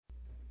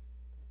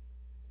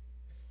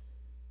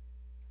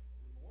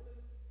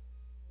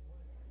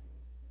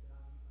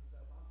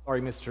Sorry,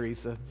 Miss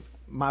Teresa.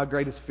 My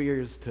greatest fear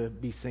is to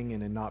be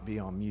singing and not be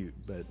on mute.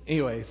 But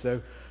anyway,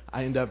 so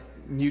I end up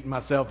muting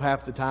myself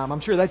half the time.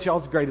 I'm sure that's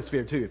y'all's greatest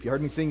fear too. If you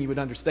heard me sing, you would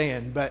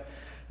understand. But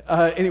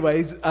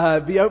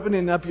be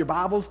opening up your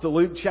Bibles to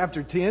Luke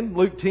chapter 10.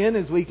 Luke 10,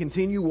 as we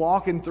continue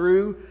walking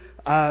through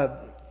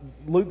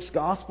Luke's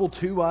gospel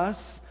to us,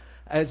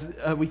 as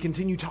we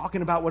continue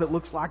talking about what it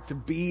looks like to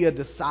be a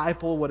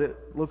disciple, what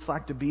it looks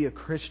like to be a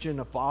Christian,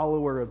 a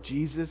follower of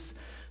Jesus.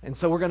 And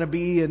so we're going to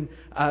be in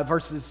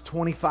verses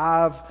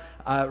 25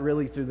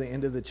 really through the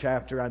end of the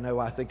chapter.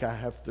 I think I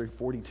have through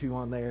 42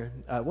 on there.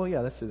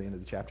 That's through the end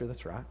of the chapter.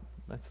 That's right.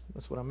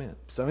 That's what I meant.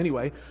 So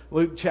anyway,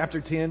 Luke chapter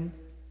 10.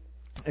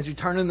 As you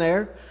turn in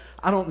there,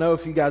 I don't know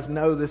if you guys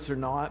know this or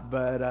not,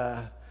 but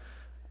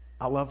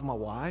I love my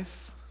wife.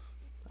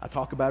 I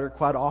talk about her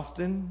quite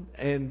often,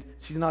 and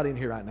she's not in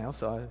here right now,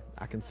 so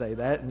I can say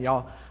that. And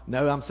y'all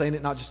know I'm saying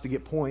it not just to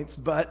get points,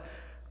 but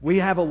we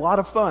have a lot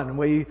of fun.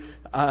 We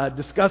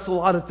discuss a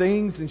lot of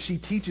things, and she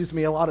teaches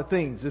me a lot of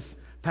things. This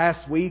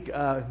past week,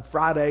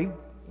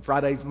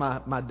 Friday's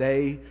my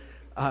day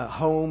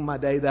home, my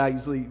day that I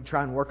usually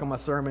try and work on my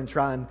sermon,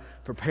 try and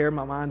prepare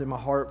my mind and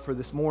my heart for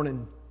this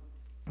morning.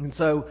 And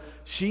so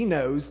she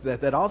knows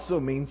that also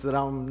means that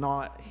I'm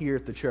not here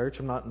at the church,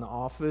 I'm not in the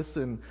office,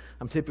 and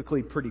I'm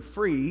typically pretty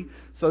free.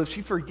 So if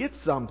she forgets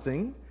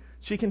something,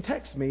 she can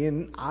text me,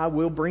 and I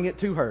will bring it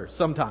to her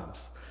sometimes.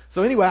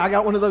 So anyway, I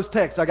got one of those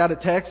texts. I got a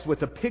text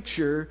with a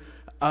picture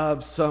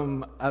of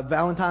some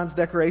Valentine's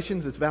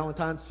decorations. It's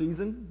Valentine's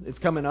season. It's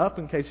coming up,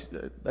 in case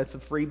that's a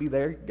freebie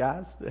there,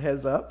 guys.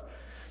 Heads up.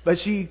 But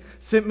she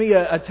sent me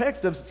a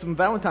text of some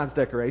Valentine's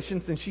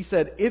decorations, and she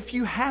said, if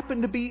you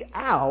happen to be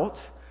out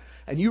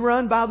and you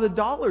run by the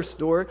dollar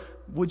store,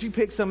 would you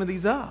pick some of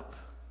these up?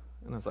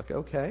 And I was like,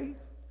 okay.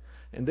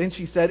 And then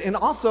she said, and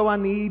also I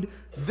need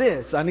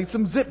this. I need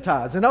some zip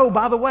ties. And oh,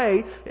 by the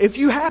way, if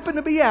you happen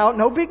to be out,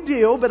 no big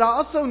deal, but I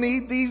also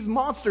need these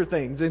monster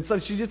things. And so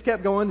she just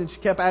kept going and she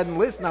kept adding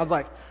lists. And I was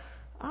like,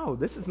 oh,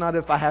 this is not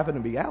if I happen to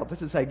be out.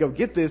 This is, hey, go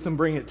get this and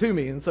bring it to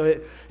me. And so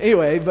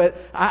but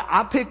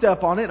I picked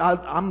up on it.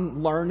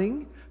 I'm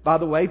learning. By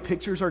the way,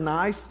 pictures are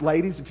nice.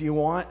 Ladies, if you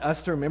want us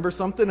to remember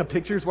something, a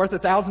picture's worth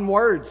 1,000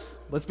 words.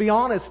 Let's be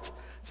honest.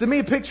 Send me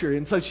a picture.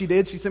 And so she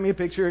did. She sent me a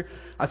picture.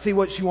 I see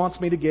what she wants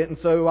me to get. And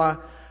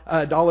so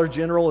Dollar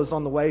General is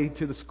on the way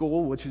to the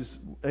school, which is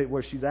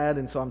where she's at.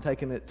 And so I'm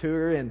taking it to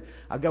her. And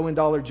I go in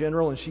Dollar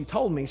General, and she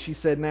told me, she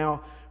said,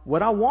 now,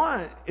 what I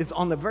want is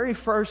on the very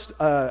first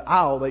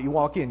aisle that you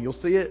walk in. You'll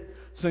see it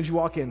as soon as you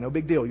walk in. No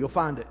big deal. You'll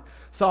find it.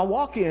 So I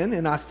walk in,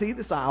 and I see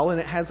this aisle, and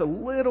it has a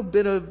little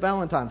bit of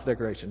Valentine's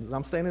decorations. And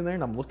I'm standing there,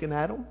 and I'm looking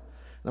at them.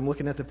 And I'm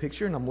looking at the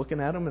picture, and I'm looking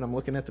at them, and I'm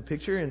looking at the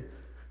picture, and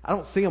I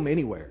don't see them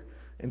anywhere.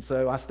 And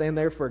so I stand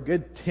there for a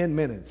good 10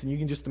 minutes, and you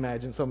can just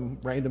imagine some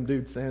random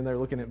dude standing there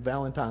looking at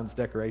Valentine's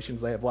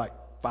decorations. They have like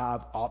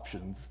 5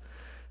 options.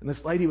 And this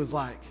lady was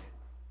like,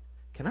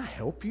 can I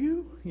help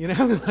you? You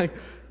know, like,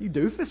 you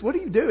doofus, what are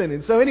you doing?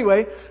 And so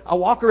anyway, I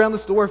walk around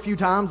the store a few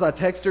times. I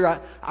text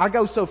her. I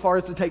go so far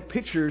as to take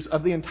pictures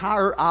of the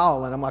entire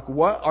aisle. And I'm like,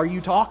 what are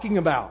you talking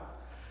about?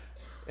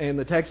 And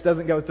the text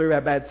doesn't go through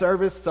at bad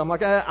service. So I'm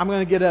like, I'm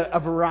going to get a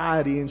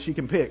variety and she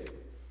can pick.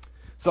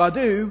 So I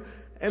do.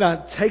 And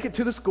I take it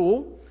to the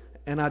school,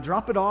 and I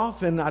drop it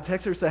off, and I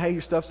text her and say, hey,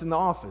 your stuff's in the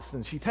office.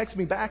 And she texts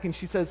me back, and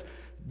she says,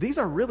 these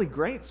are really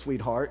great,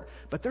 sweetheart,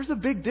 but there's a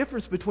big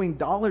difference between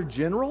Dollar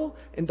General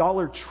and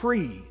Dollar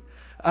Tree.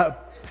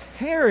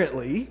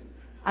 Apparently,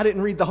 I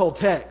didn't read the whole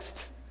text.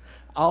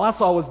 All I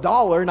saw was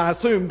dollar, and I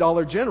assumed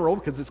Dollar General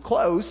because it's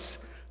close.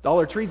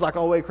 Dollar Tree's like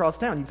all the way across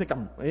town. You think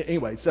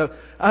anyway, so...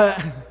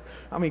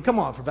 come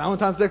on, for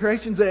Valentine's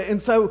decorations.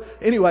 And so,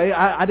 anyway,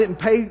 I didn't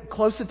pay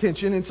close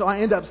attention, and so I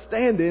end up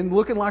standing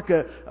looking like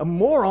a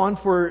moron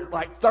for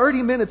like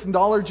 30 minutes in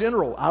Dollar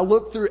General. I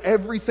looked through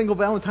every single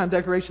Valentine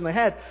decoration they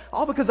had,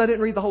 all because I didn't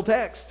read the whole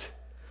text.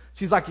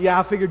 She's like, yeah,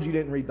 I figured you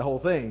didn't read the whole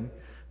thing.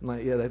 I'm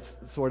like, yeah, that's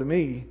sort of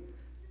me.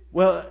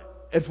 Well,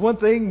 it's one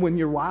thing when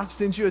your wife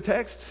sends you a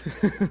text.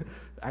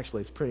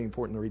 Actually, it's pretty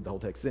important to read the whole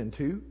text then,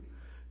 too.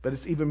 But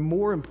it's even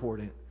more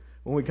important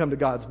when we come to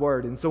God's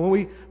Word. And so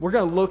we're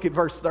going to look at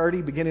verse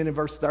 30, beginning in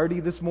verse 30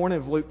 this morning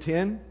of Luke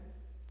 10.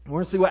 We're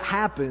going to see what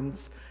happens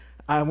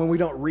when we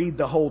don't read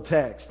the whole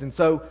text. And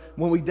so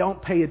when we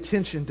don't pay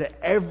attention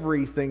to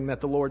everything that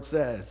the Lord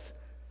says.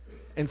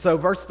 And so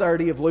verse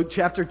 30 of Luke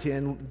chapter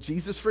 10,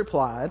 Jesus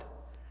replied,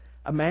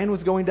 a man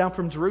was going down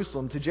from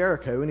Jerusalem to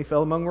Jericho, and he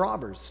fell among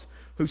robbers,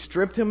 who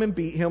stripped him and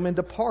beat him and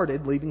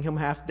departed, leaving him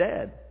half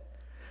dead.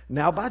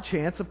 Now by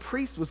chance a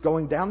priest was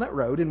going down that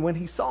road, and when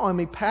he saw him,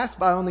 he passed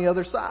by on the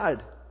other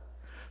side.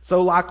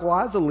 So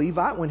likewise a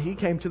Levite, when he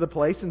came to the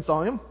place and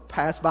saw him,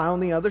 passed by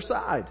on the other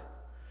side.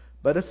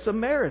 But a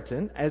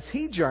Samaritan, as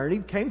he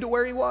journeyed, came to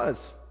where he was.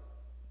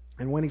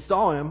 And when he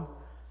saw him,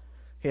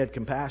 he had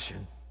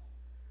compassion.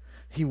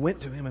 He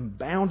went to him and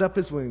bound up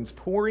his wounds,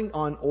 pouring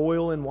on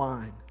oil and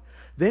wine.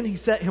 Then he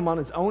set him on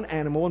his own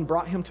animal and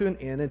brought him to an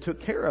inn and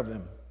took care of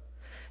him.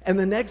 And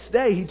the next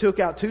day he took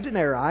out 2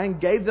 denarii and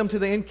gave them to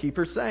the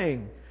innkeeper,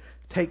 saying,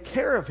 Take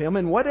care of him,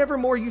 and whatever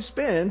more you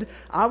spend,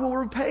 I will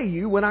repay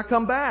you when I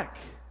come back.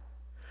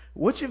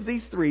 Which of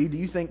these three do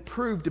you think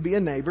proved to be a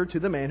neighbor to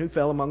the man who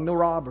fell among the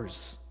robbers?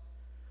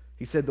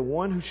 He said, the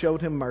one who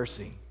showed him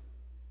mercy.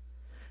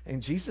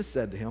 And Jesus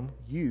said to him,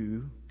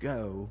 you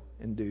go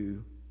and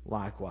do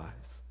likewise.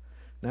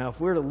 Now,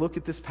 if we were to look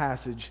at this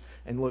passage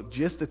and look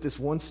just at this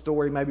one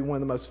story, maybe one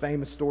of the most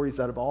famous stories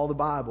out of all the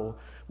Bible,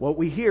 what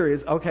we hear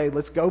is, okay,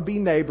 let's go be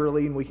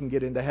neighborly and we can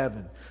get into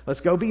heaven. Let's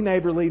go be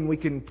neighborly and we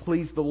can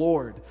please the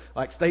Lord.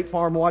 Like State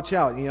Farm, watch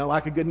out.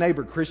 Like a good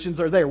neighbor. Christians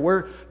are there.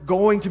 We're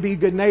going to be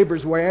good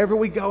neighbors wherever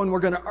we go, and we're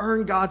going to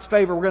earn God's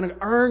favor. We're going to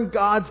earn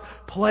God's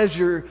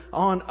pleasure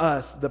on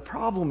us. The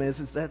problem is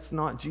that's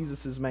not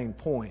Jesus' main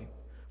point.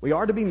 We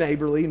are to be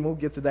neighborly, and we'll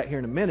get to that here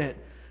in a minute.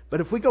 But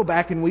if we go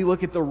back and we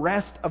look at the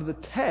rest of the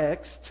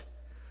text,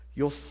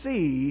 you'll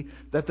see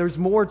that there's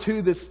more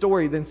to this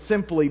story than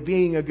simply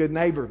being a good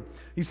neighbor.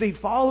 You see,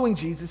 following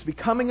Jesus,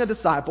 becoming a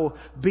disciple,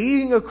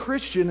 being a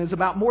Christian is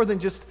about more than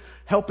just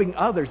helping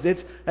others.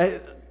 It's,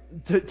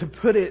 to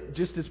put it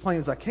just as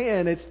plain as I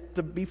can, it's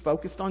to be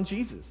focused on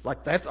Jesus.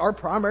 Like, that's our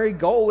primary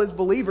goal as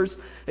believers,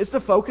 is to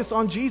focus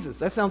on Jesus.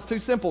 That sounds too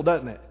simple,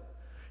 doesn't it?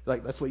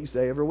 Like, that's what you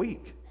say every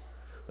week.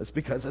 That's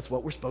because that's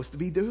what we're supposed to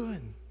be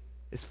doing.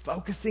 Is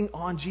focusing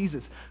on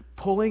Jesus,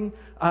 pulling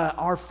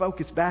our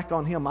focus back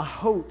on Him. I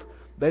hope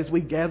that as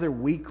we gather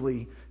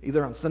weekly,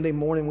 either on Sunday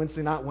morning,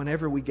 Wednesday night,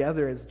 whenever we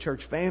gather as a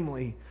church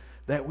family,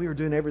 that we are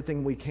doing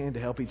everything we can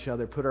to help each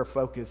other put our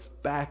focus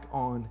back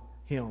on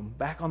Him,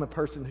 back on the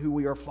person who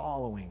we are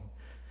following.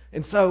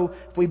 And so,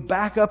 if we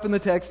back up in the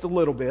text a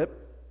little bit,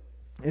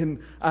 and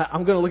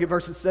I'm going to look at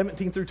verses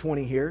 17 through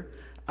 20 here,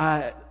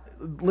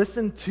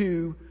 listen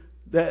to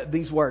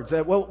these words.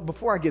 Well,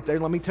 before I get there,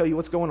 let me tell you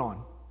what's going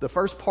on. The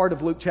first part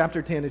of Luke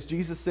chapter 10 is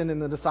Jesus sending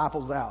the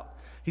disciples out.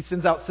 He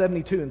sends out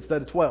 72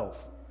 instead of 12.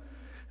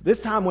 This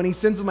time when He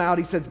sends them out,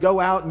 He says, go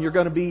out and you're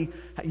going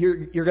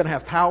to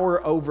have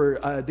power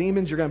over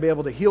demons. You're going to be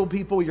able to heal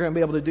people. You're going to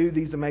be able to do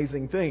these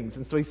amazing things.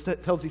 And so He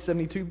tells these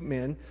 72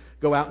 men,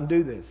 go out and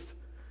do this.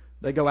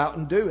 They go out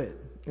and do it.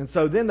 And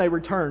so then they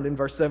returned in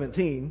verse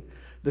 17.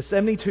 The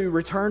 72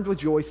 returned with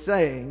joy,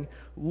 saying,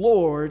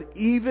 Lord,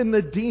 even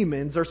the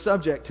demons are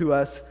subject to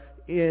us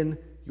in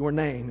your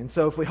name. And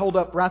so if we hold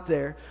up right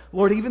there,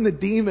 Lord, even the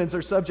demons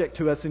are subject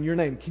to us in your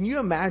name. Can you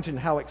imagine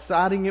how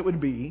exciting it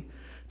would be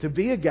to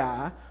be a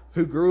guy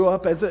who grew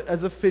up as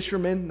a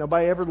fisherman?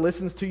 Nobody ever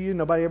listens to you.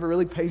 Nobody ever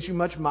really pays you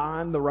much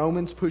mind. The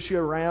Romans push you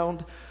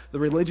around. The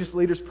religious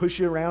leaders push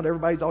you around.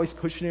 Everybody's always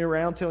pushing you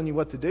around, telling you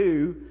what to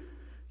do.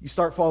 You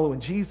start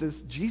following Jesus.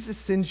 Jesus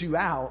sends you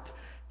out,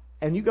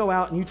 and you go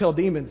out and you tell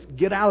demons,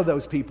 get out of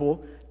those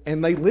people,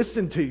 and they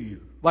listen to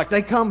you. Like,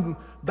 they come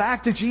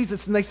back to Jesus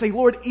and they say,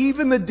 Lord,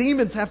 even the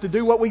demons have to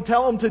do what we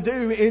tell them to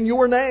do in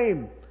your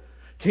name.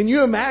 Can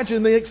you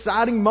imagine the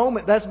exciting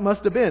moment that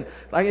must have been?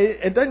 Like,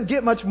 it doesn't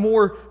get much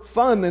more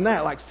fun than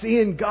that. Like,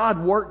 seeing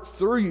God work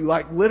through you,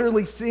 like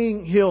literally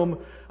seeing Him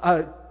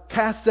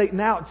cast Satan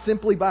out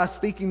simply by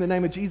speaking the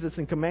name of Jesus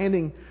and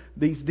commanding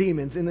these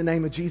demons in the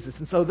name of Jesus.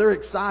 And so they're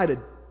excited.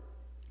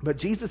 But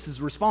Jesus'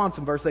 response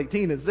in verse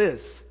 18 is this.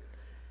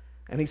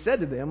 And He said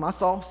to them, I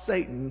saw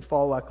Satan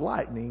fall like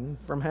lightning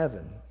from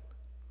heaven.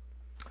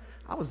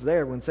 I was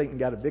there when Satan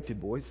got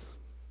evicted, boys.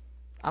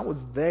 I was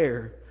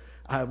there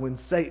when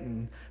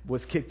Satan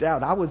was kicked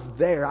out. I was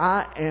there.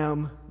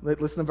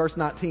 Listen to verse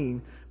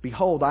 19.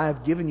 Behold, I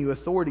have given you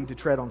authority to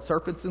tread on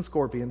serpents and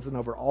scorpions and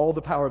over all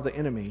the power of the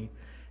enemy,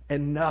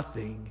 and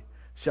nothing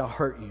shall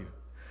hurt you.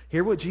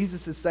 Hear what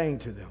Jesus is saying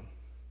to them.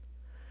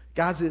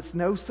 Guys, it's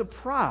no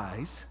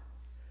surprise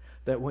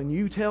that when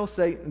you tell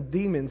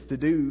demons to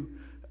do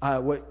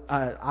what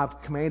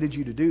I've commanded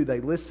you to do, they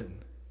listen,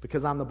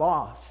 because I'm the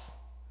boss.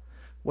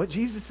 What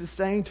Jesus is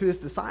saying to His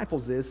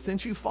disciples is,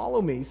 since you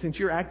follow me, since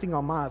you're acting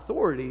on my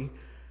authority,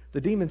 the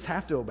demons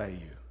have to obey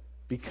you,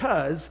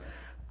 because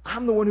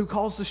I'm the one who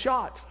calls the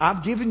shots.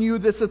 I've given you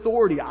this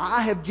authority.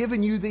 I have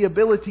given you the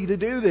ability to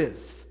do this.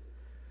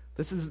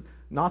 This is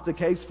not the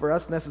case for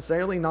us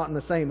necessarily, not in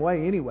the same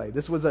way anyway.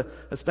 This was a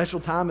special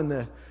time in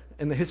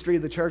the history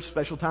of the church,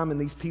 special time in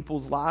these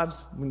people's lives.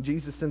 When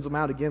Jesus sends them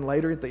out again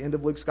later at the end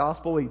of Luke's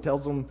gospel, He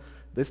tells them,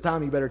 this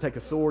time you better take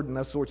a sword and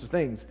those sorts of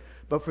things.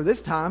 But for this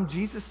time,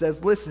 Jesus says,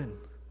 listen,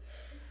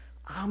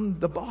 I'm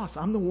the boss.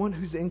 I'm the one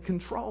who's in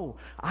control.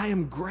 I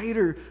am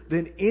greater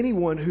than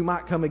anyone who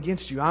might come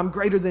against you. I'm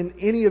greater than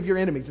any of your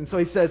enemies. And so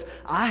He says,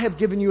 I have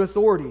given you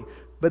authority.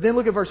 But then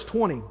look at verse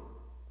 20.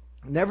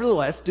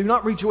 Nevertheless, do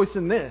not rejoice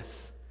in this,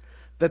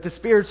 that the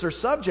spirits are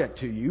subject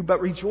to you, but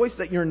rejoice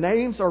that your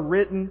names are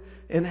written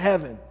in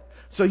heaven.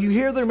 So you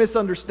hear their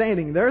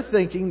misunderstanding. They're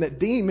thinking that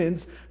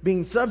demons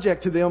being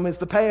subject to them is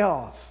the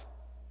payoff.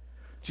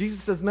 Jesus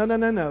says,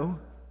 no.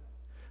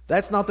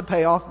 That's not the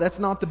payoff. That's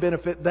not the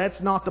benefit. That's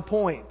not the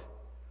point.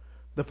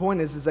 The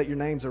point is that your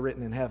names are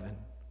written in heaven.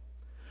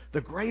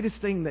 The greatest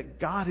thing that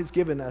God has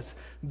given us,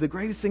 the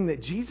greatest thing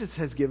that Jesus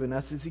has given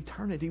us is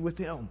eternity with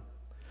Him.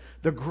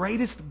 The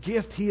greatest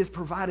gift He has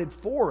provided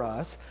for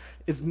us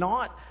is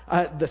not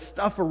the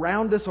stuff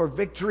around us or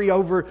victory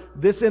over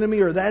this enemy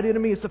or that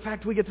enemy. It's the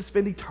fact we get to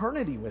spend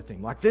eternity with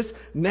Him. Like, this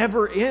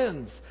never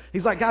ends.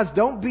 He's like, guys,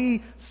 don't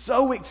be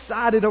so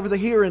excited over the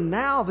here and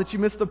now that you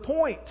miss the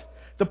point.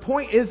 The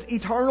point is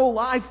eternal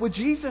life with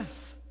Jesus.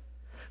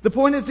 The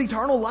point is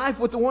eternal life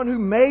with the one who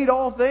made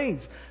all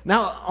things.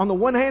 Now, on the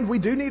one hand, we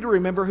do need to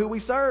remember who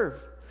we serve.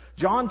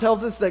 John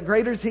tells us that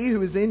greater is He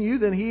who is in you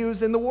than he who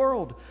is in the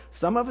world.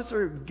 Some of us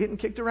are getting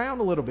kicked around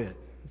a little bit.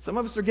 Some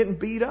of us are getting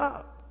beat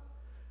up.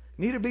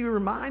 You need to be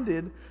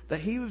reminded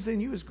that He who's in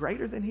you is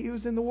greater than he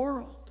who's in the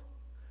world.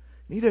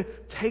 You need to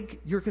take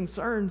your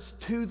concerns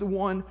to the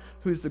one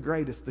who's the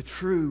greatest, the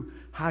true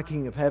High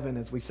King of Heaven,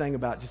 as we sang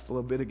about just a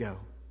little bit ago.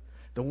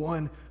 The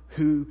one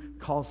who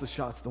calls the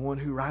shots, the one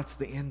who writes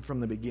the end from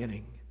the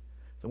beginning,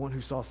 the one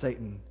who saw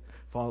Satan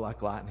fall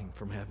like lightning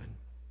from heaven.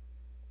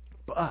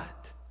 But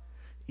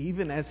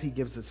even as He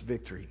gives us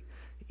victory,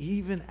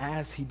 even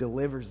as He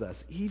delivers us,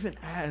 even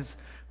as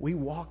we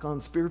walk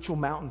on spiritual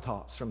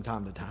mountaintops from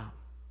time to time,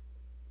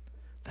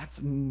 that's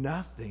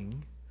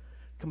nothing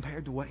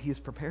compared to what He has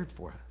prepared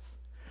for us.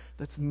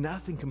 That's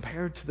nothing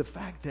compared to the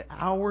fact that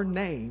our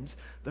names,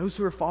 those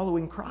who are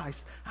following Christ,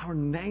 our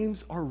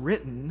names are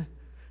written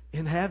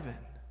in heaven.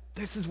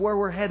 This is where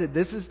we're headed.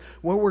 This is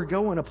where we're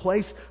going, a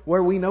place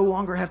where we no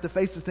longer have to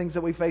face the things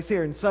that we face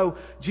here. And so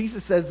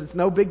Jesus says it's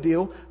no big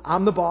deal.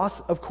 I'm the boss.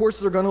 Of course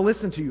they're going to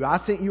listen to you.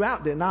 I sent you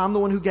out, didn't I? I'm the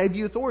one who gave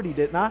you authority,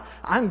 didn't I?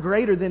 I'm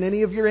greater than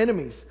any of your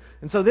enemies.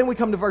 And so then we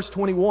come to verse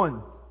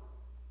 21.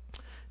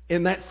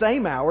 In that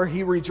same hour,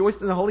 He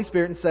rejoiced in the Holy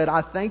Spirit and said,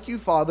 I thank you,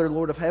 Father,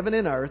 Lord of heaven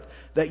and earth,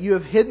 that you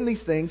have hidden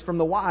these things from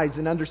the wise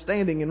in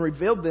understanding and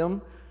revealed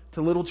them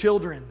to little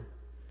children.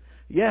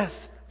 Yes,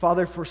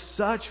 Father, for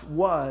such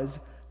was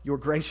your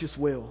gracious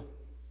will.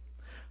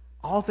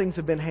 All things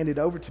have been handed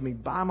over to me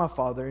by my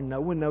Father, and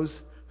no one knows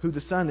who the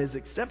Son is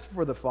except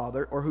for the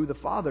Father, or who the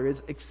Father is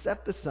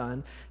except the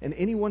Son, and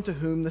anyone to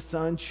whom the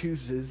Son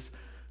chooses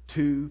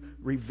to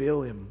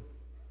reveal Him.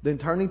 Then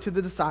turning to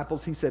the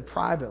disciples, He said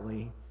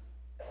privately,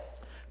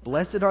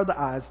 Blessed are the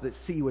eyes that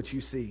see what you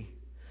see.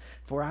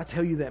 For I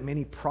tell you that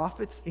many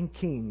prophets and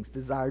kings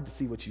desired to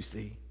see what you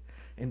see,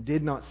 and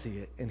did not see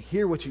it, and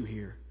hear what you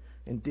hear,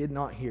 and did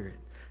not hear it.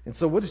 And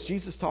so what is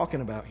Jesus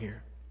talking about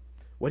here?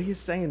 What He is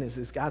saying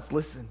is, guys,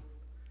 listen.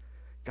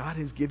 God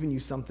has given you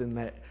something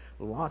that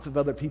lots of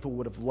other people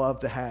would have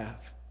loved to have,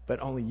 but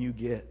only you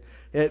get.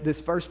 This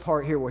first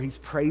part here where He's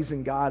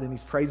praising God and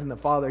He's praising the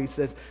Father, He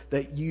says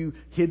that you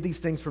hid these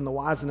things from the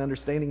wise and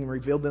understanding and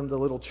revealed them to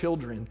little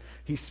children.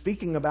 He's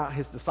speaking about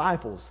His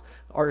disciples.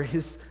 Are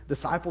His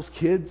disciples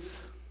kids?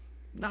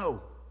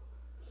 No.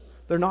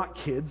 They're not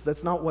kids.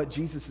 That's not what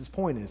Jesus'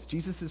 point is.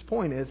 Jesus'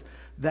 point is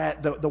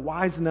that the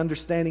wise and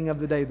understanding of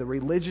the day, the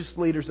religious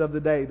leaders of the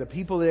day, the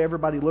people that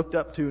everybody looked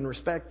up to and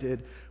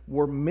respected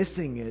were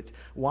missing it,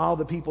 while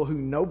the people who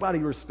nobody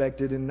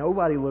respected and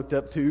nobody looked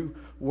up to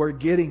were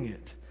getting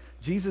it.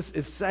 Jesus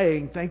is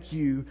saying, thank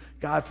you,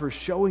 God, for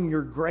showing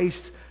your grace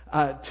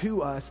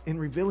to us in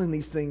revealing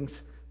these things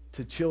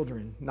to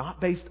children, not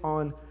based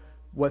on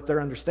what their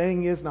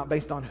understanding is, not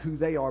based on who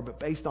they are, but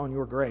based on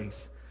your grace.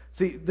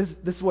 See, this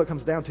is what it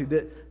comes down to.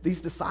 That these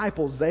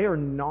disciples, they are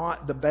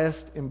not the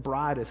best and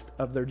brightest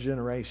of their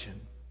generation.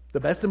 The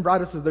best and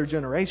brightest of their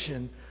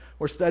generation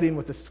were studying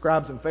with the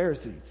scribes and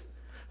Pharisees.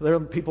 There are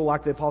people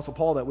like the Apostle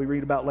Paul that we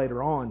read about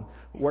later on,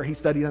 where he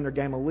studied under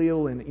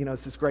Gamaliel, and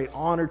it's this great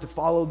honor to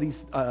follow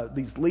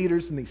these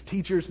leaders and these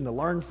teachers and to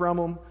learn from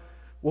them.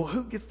 Well,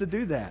 who gets to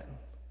do that?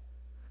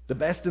 The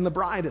best and the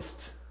brightest.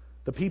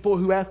 The people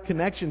who have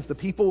connections, the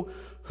people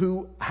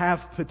who have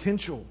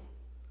potential.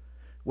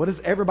 What does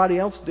everybody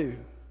else do?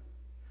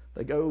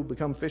 They go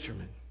become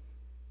fishermen.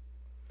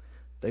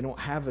 They don't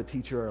have a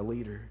teacher or a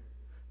leader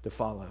to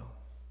follow.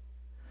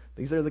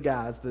 These are the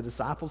guys, the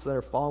disciples that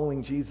are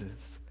following Jesus,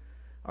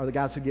 are the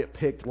guys who get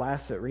picked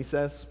last at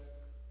recess.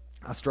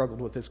 I struggled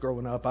with this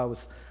growing up. I was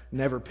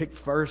never picked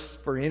first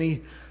for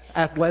any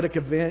athletic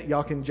event.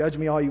 Y'all can judge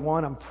me all you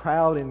want. I'm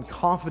proud and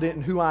confident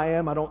in who I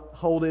am. I don't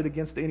hold it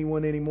against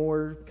anyone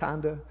anymore,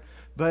 kind of.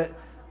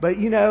 But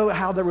you know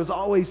how there was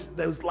always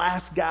those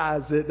last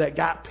guys that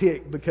got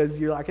picked because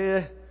you're like,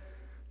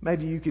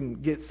 maybe you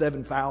can get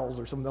 7 fouls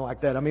or something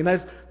like that. I mean,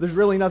 there's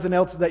really nothing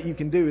else that you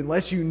can do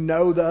unless you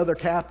know the other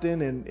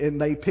captain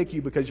and they pick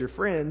you because you're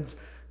friends.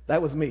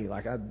 That was me.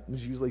 Like, I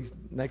was usually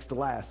next to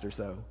last or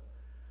so.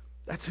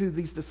 That's who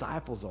these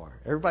disciples are.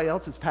 Everybody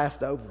else has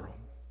passed over them.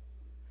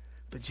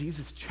 But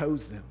Jesus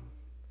chose them.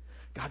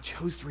 God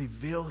chose to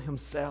reveal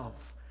Himself,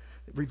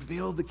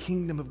 reveal the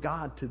kingdom of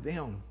God to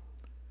them.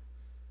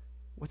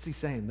 What's He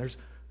saying?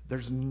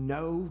 There's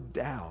no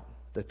doubt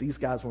that these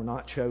guys were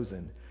not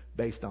chosen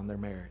based on their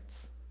merits.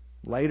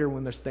 Later,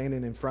 when they're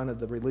standing in front of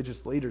the religious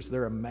leaders,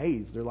 they're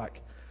amazed. They're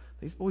like,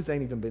 these boys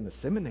ain't even been to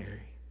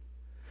seminary.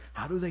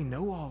 How do they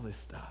know all this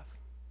stuff?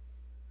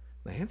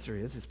 The answer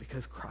is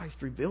because Christ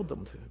revealed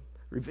them to them.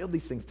 Revealed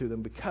these things to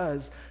them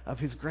because of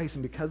His grace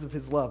and because of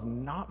His love,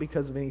 not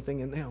because of anything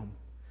in them.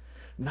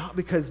 Not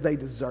because they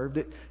deserved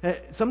it.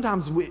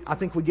 Sometimes I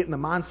think we get in the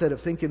mindset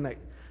of thinking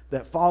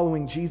that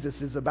following Jesus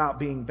is about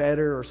being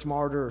better or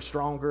smarter or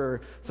stronger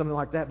or something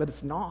like that, but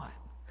it's not.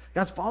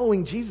 Guys,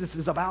 following Jesus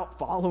is about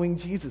following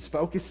Jesus,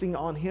 focusing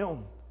on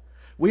Him.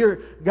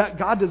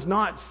 God does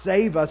not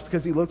save us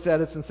because He looks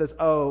at us and says,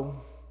 oh,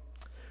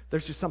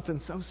 there's just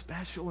something so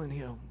special in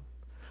Him.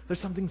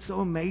 There's something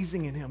so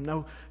amazing in Him.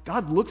 No,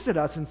 God looks at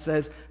us and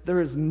says,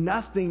 there is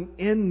nothing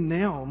in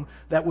them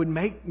that would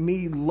make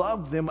me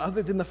love them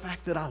other than the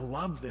fact that I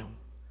love them.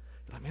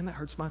 Like, man, that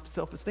hurts my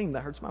self-esteem.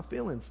 That hurts my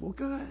feelings. Well,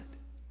 good.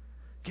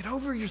 Get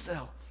over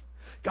yourself.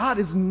 God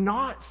is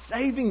not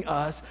saving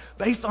us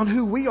based on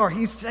who we are.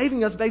 He's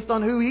saving us based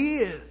on who He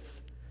is.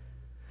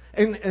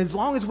 And as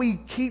long as we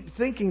keep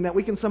thinking that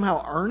we can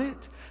somehow earn it,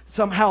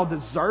 somehow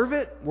deserve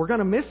it, we're going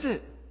to miss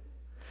it.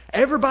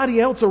 Everybody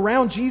else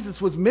around Jesus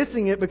was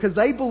missing it because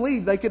they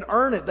believed they could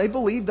earn it. They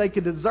believed they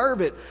could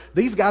deserve it.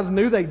 These guys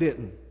knew they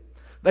didn't.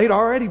 They'd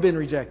already been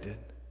rejected.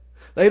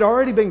 They'd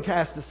already been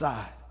cast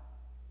aside.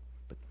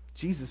 But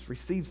Jesus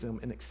receives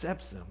them and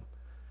accepts them,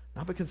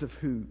 not because of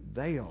who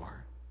they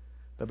are,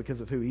 but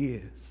because of who He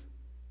is.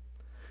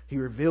 He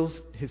reveals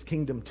His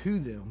kingdom to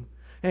them.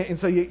 And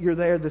so you're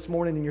there this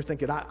morning and you're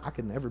thinking, I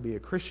could never be a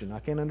Christian. I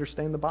can't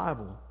understand the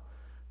Bible.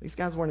 These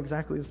guys weren't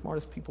exactly the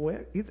smartest people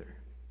either.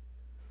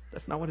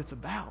 That's not what it's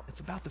about.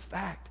 It's about the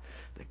fact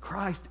that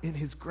Christ, in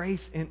His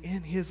grace and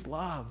in His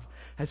love,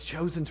 has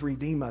chosen to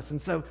redeem us. And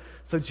so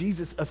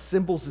Jesus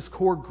assembles this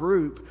core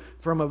group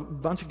from a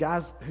bunch of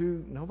guys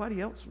who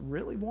nobody else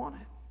really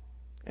wanted.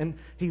 And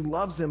He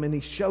loves them and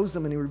He shows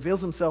them and He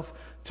reveals Himself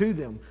to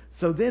them.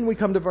 So then we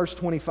come to verse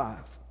 25,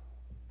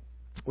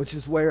 which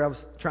is where I was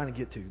trying to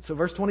get to. So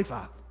verse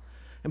 25.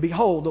 And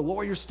behold, a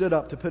lawyer stood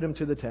up to put Him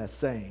to the test,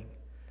 saying,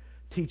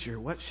 Teacher,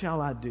 what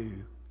shall I do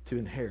to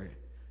inherit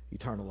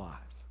eternal life?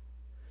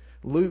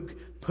 Luke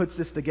puts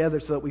this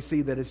together so that we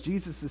see that as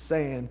Jesus is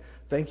saying,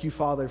 thank you,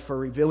 Father, for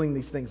revealing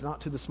these things,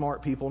 not to the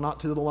smart people, not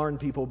to the learned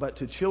people, but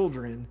to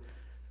children.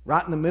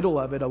 Right in the middle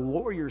of it, a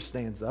lawyer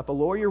stands up. A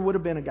lawyer would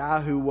have been a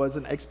guy who was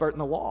an expert in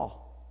the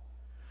law.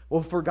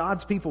 Well, for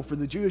God's people, for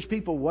the Jewish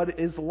people, what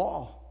is the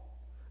law?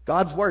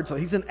 God's Word. So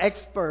he's an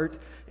expert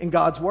in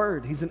God's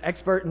Word. He's an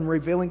expert in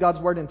revealing God's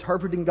Word,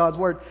 interpreting God's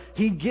Word.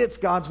 He gets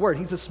God's Word.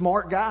 He's a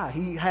smart guy.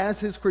 He has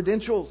his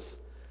credentials.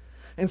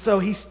 And so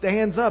he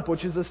stands up,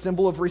 which is a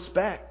symbol of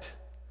respect.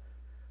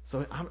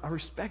 So I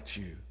respect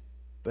you.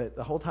 But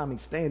the whole time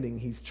he's standing,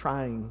 he's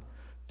trying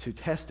to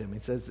test him. He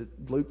says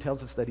that Luke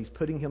tells us that he's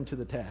putting him to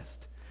the test.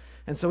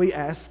 And so he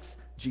asks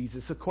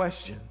Jesus a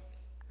question.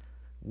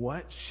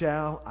 What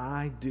shall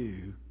I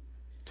do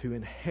to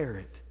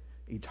inherit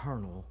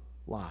eternal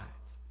life?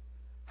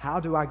 How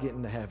do I get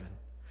into heaven?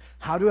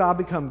 How do I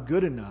become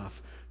good enough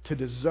to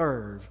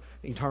deserve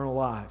eternal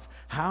life?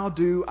 How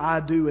do I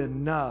do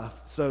enough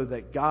so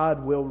that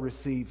God will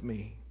receive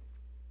me?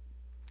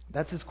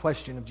 That's his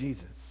question of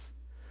Jesus.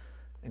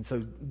 And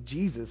so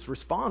Jesus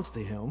responds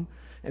to him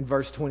in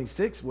verse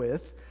 26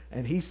 with,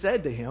 and he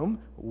said to him,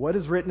 what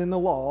is written in the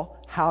law?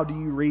 How do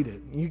you read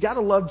it? You got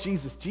to love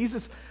Jesus.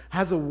 Jesus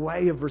has a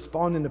way of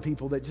responding to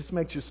people that just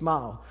makes you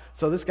smile.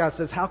 So this guy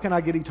says, how can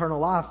I get eternal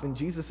life? And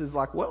Jesus is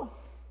like, well,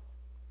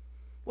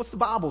 what's the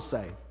Bible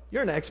say?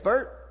 You're an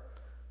expert.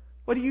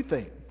 What do you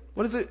think?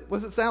 What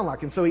does it sound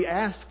like? And so he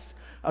asks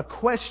a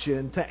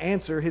question to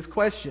answer his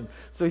question.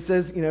 So he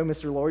says,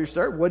 Mr. Lawyer,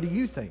 sir, what do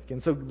you think?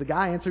 And so the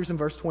guy answers in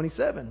verse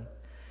 27.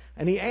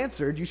 And he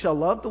answered, you shall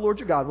love the Lord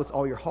your God with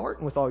all your heart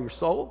and with all your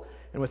soul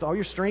and with all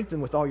your strength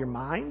and with all your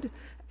mind,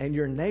 and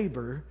your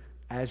neighbor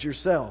as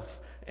yourself.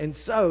 And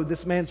so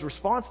this man's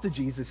response to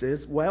Jesus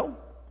is, well,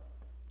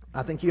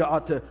 I think you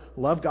ought to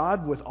love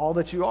God with all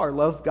that you are.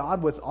 Love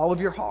God with all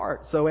of your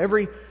heart. So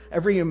every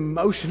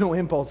emotional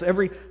impulse,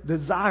 every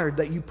desire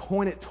that you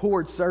point it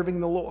towards serving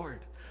the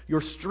Lord,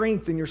 your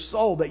strength and your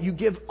soul, that you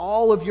give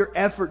all of your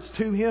efforts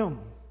to Him.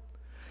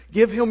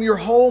 Give Him your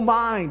whole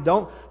mind.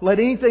 Don't let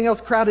anything else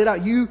crowd it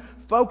out. You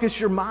focus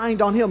your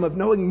mind on Him, of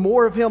knowing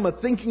more of Him,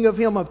 of thinking of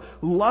Him, of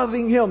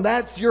loving Him.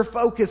 That's your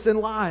focus in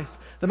life.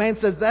 The man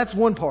says that's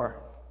one part.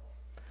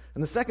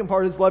 And the second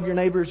part is love your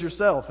neighbor as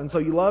yourself. And so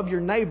you love your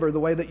neighbor the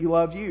way that you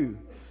love you.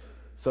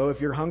 So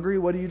if you're hungry,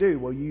 what do?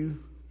 Well, you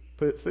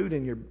put food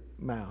in your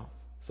mouth.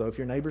 So if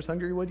your neighbor's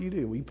hungry, what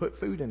do? Well, you put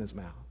food in his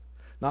mouth.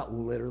 Not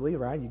literally,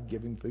 right? You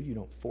give him food. You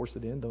don't force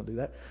it in. Don't do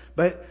that.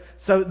 But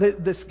so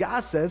this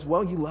guy says,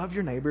 well, you love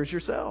your neighbor as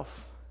yourself.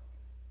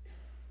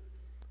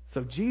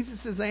 So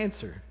Jesus'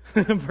 answer,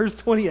 verse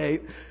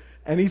 28,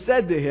 and he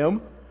said to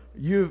him,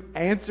 you've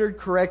answered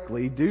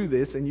correctly. Do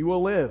this and you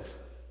will live.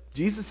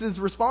 Jesus'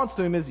 response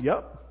to him is,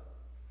 yep,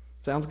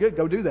 sounds good.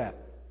 Go do that.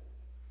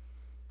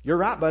 You're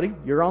right, buddy.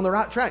 You're on the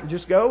right track.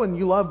 Just go and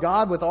you love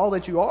God with all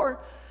that you are,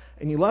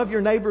 and you love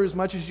your neighbor as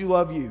much as you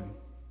love you.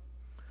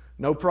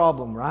 No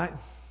problem, right?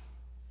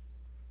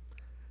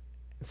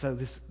 So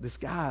this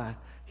guy,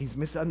 he's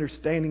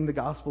misunderstanding the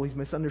gospel. He's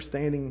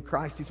misunderstanding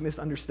Christ. He's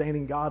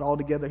misunderstanding God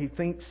altogether. He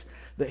thinks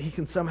that he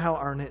can somehow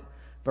earn it.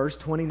 Verse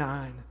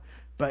 29,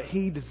 but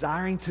he,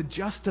 desiring to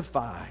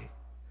justify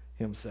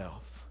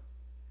himself,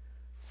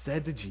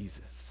 said to Jesus,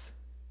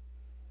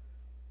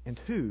 and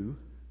who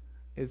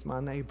is my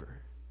neighbor?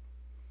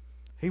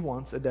 He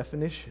wants a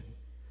definition.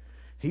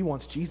 He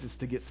wants Jesus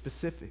to get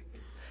specific.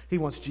 He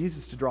wants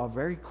Jesus to draw a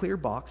very clear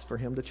box for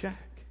him to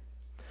check,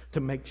 to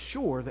make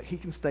sure that he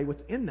can stay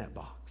within that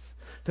box,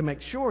 to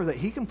make sure that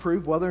he can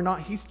prove whether or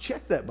not he's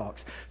checked that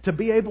box, to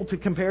be able to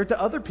compare it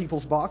to other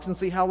people's box and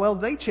see how well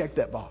they check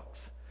that box.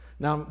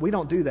 Now, we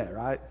don't do that,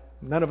 right?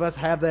 None of us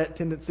have that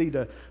tendency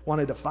to want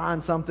to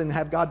define something,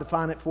 have God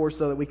define it for us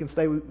so that we can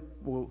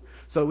so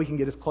that we can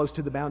get as close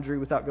to the boundary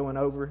without going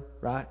over,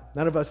 right?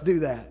 None of us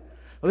do that.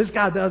 Well, this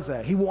guy does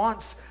that. He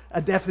wants a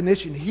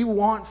definition. He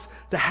wants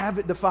to have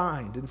it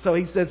defined. And so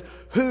he says,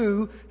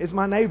 who is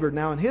my neighbor?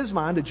 Now, in his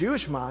mind, a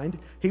Jewish mind,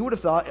 he would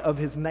have thought of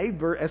his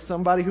neighbor as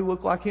somebody who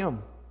looked like him.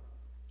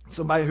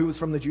 Somebody who was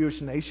from the Jewish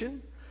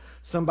nation.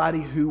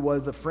 Somebody who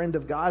was a friend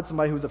of God.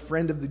 Somebody who was a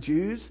friend of the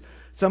Jews.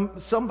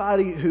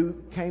 Somebody who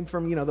came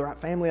from, the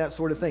right family, that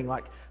sort of thing.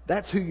 Like,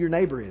 that's who your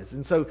neighbor is.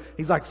 And so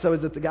he's like, so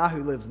is it the guy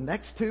who lives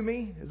next to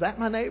me? Is that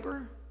my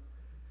neighbor?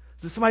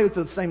 Is it somebody with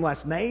the same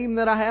last name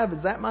that I have?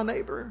 Is that my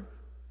neighbor?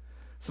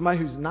 Somebody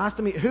who's nice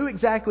to me? Who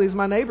exactly is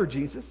my neighbor,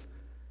 Jesus?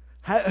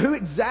 Who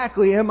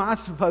exactly am I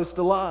supposed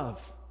to love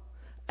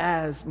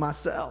as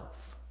myself?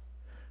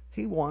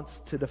 He wants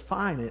to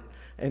define it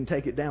and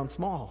take it down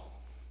small.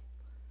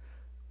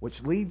 Which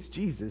leads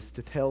Jesus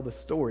to tell the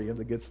story of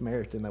the Good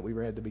Samaritan that we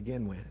read to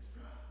begin with.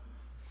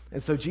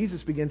 And so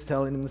Jesus begins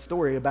telling him the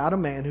story about a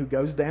man who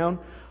goes down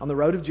on the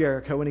road of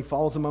Jericho and he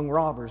falls among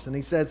robbers. And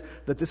he says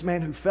that this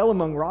man who fell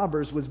among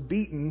robbers was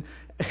beaten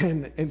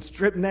and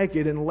stripped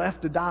naked and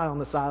left to die on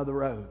the side of the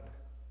road.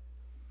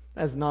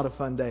 That's not a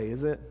fun day,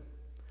 is it?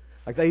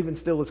 Like, they even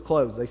steal his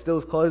clothes. They steal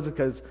his clothes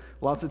because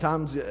lots of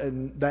times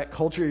in that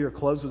culture, your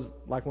clothes was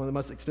like one of the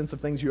most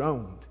expensive things you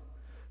owned.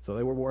 So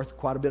they were worth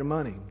quite a bit of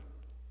money.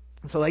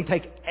 So they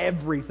take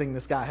everything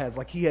this guy has.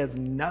 Like, he has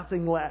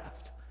nothing left.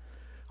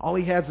 All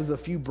he has is a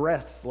few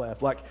breaths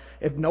left. Like,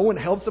 if no one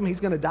helps him, he's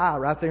going to die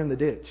right there in the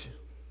ditch.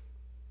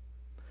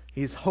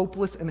 He's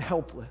hopeless and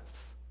helpless.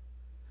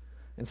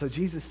 And so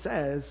Jesus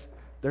says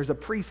there's a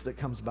priest that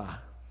comes by.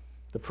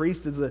 The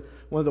priest is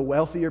one of the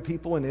wealthier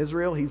people in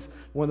Israel. He's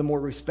one of the more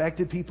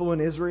respected people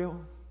in Israel.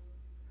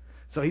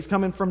 So he's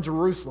coming from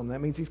Jerusalem.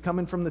 That means he's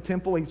coming from the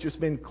temple. He's just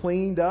been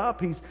cleaned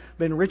up. He's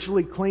been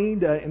ritually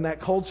cleaned in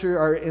that culture,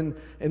 or in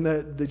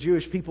the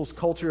Jewish people's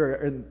culture,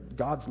 and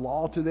God's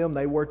law to them.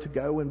 They were to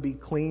go and be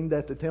cleaned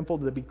at the temple,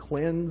 to be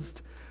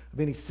cleansed of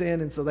any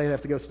sin. And so they'd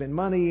have to go spend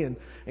money and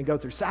go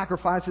through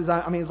sacrifices.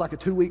 I mean, it's like a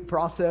 2-week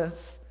process.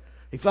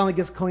 He finally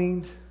gets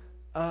cleaned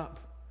up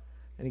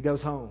and he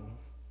goes home.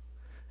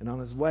 And on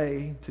his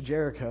way to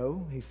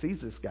Jericho, he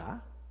sees this guy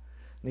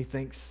and he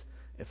thinks,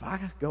 if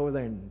I go over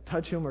there and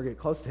touch him or get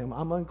close to him,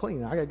 I'm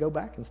unclean. I got to go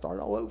back and start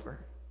all over.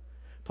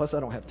 Plus, I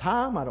don't have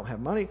time. I don't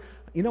have money.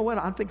 You know what?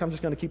 I think I'm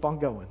just going to keep on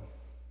going.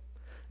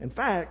 In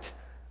fact,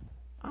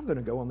 I'm going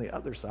to go on the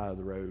other side of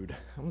the road.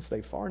 I'm going to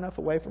stay far enough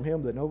away from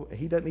him that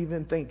he doesn't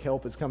even think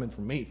help is coming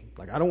from me.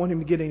 Like, I don't want him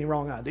to get any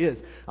wrong ideas.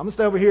 I'm going to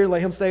stay over here,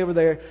 let him stay over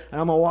there,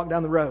 and I'm going to walk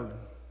down the road.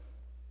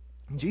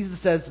 And Jesus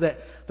says that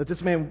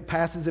this man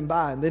passes him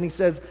by. And then he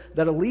says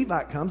that a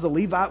Levite comes. A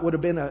Levite would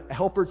have been a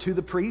helper to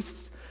the priests.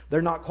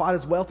 They're not quite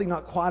as wealthy,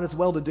 not quite as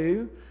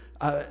well-to-do.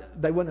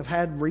 They wouldn't have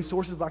had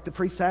resources like the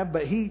priests have.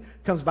 But he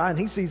comes by and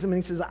he sees him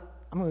and he says,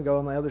 I'm going to go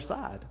on the other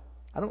side.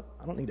 I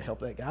don't need to help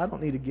that guy. I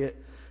don't need to get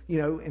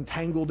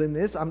entangled in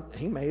this.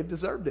 He may have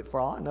deserved it for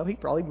all I know. He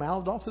probably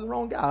mouthed off to the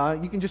wrong guy.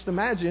 You can just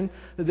imagine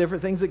the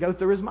different things that go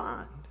through his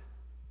mind.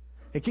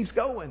 It keeps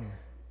going.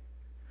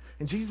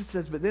 And Jesus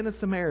says, but then a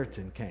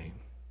Samaritan came.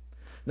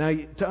 Now,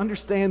 to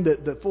understand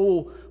the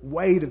full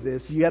weight of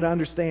this, you got to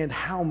understand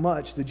how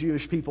much the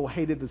Jewish people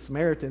hated the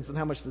Samaritans and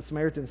how much the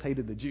Samaritans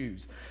hated the Jews.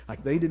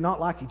 Like, they did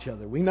not like each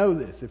other. We know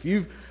this. If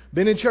you've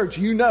been in church,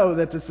 you know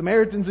that the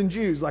Samaritans and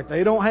Jews, like,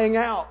 they don't hang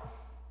out.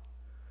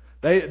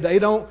 They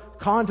don't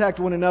contact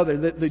one another.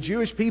 The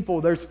Jewish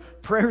people, there's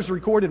prayers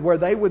recorded where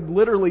they would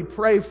literally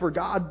pray for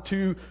God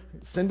to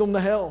send them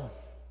to hell.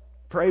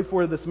 Pray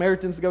for the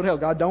Samaritans to go to hell.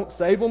 God, don't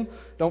save them.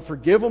 Don't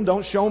forgive them.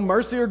 Don't show them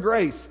mercy or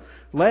grace.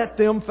 Let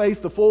them face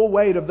the full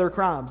weight of their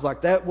crimes.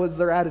 Like, that was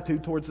their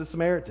attitude towards the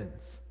Samaritans.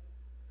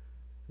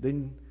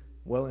 And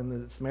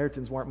the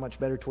Samaritans weren't much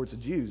better towards the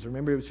Jews.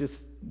 Remember, it was just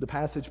the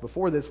passage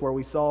before this where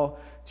we saw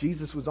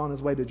Jesus was on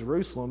his way to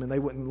Jerusalem and they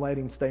wouldn't let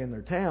him stay in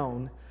their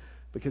town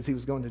because he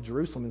was going to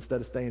Jerusalem instead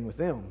of staying with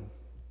them.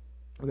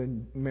 And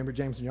then remember,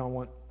 James and John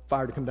want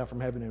fire to come down from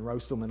heaven and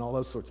roast them and all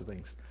those sorts of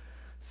things.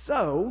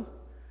 So,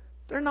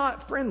 they're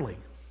not friendly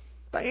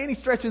by any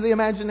stretch of the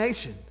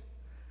imagination.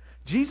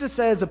 Jesus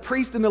says a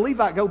priest and the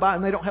Levite go by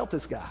and they don't help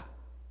this guy.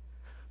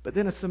 But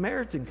then a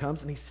Samaritan comes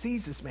and he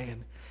sees this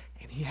man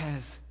and he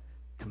has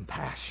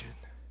compassion.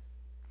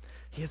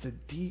 He has a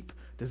deep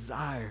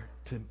desire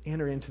to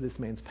enter into this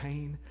man's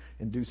pain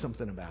and do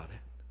something about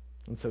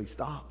it. And so he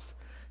stops.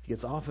 He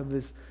gets off of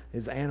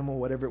his animal,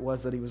 whatever it was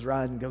that he was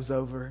riding, goes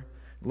over,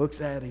 looks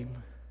at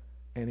him,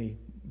 and he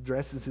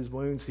dresses his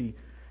wounds. He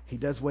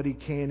does what he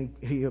can.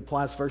 He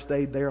applies first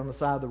aid there on the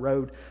side of the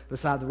road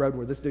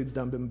where this dude's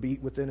been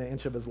beat within an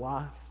inch of his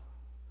life.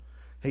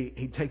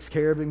 He takes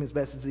care of him as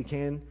best as he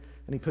can.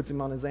 and he puts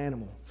him on his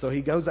animal. So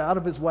he goes out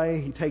of his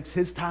way. He takes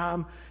his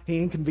time. He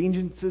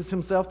inconveniences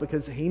himself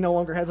because he no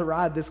longer has a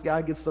ride. This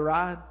guy gets the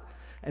ride,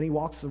 and he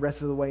walks the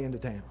rest of the way into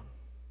town.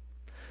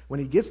 When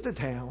he gets to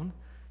town,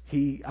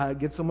 he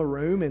gets him a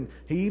room, and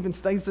he even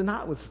stays the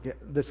night with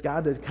this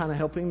guy to kind of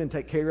help him and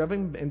take care of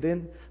him. And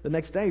then the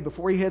next day,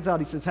 before he heads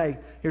out, he says, hey,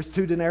 here's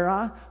 2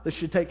 denarii. This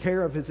should take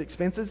care of his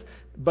expenses.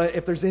 But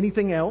if there's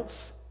anything else,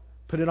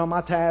 put it on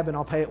my tab, and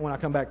I'll pay it when I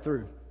come back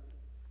through.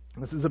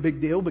 This is a big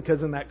deal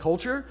because in that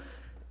culture,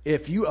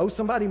 if you owe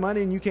somebody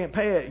money and you can't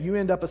pay it, you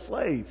end up a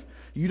slave.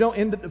 You don't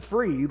end up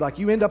free, like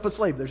you end up a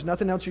slave. There's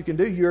nothing else you can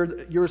do.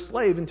 You're a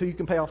slave until you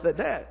can pay off that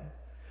debt.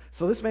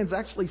 So this man's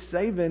actually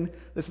saving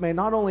this man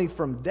not only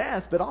from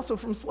death, but also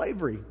from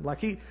slavery. Like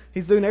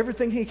he's doing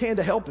everything he can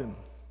to help him.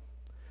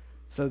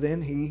 So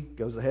then he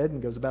goes ahead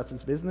and goes about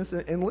his business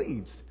and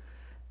leaves.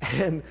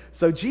 And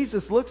so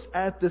Jesus looks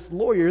at this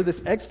lawyer, this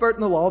expert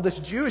in the law, this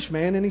Jewish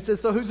man, and he says,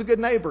 so who's a good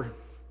neighbor?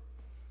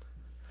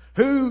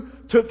 Who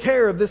took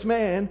care of this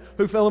man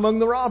who fell among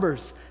the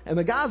robbers? And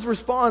the guy's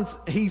response,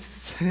 he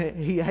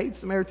hates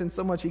Samaritans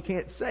so much he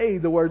can't say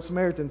the word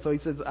Samaritan. So he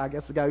says, I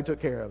guess the guy who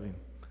took care of him.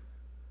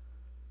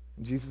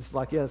 And Jesus is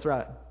like, yeah, that's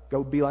right.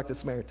 Go be like the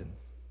Samaritan.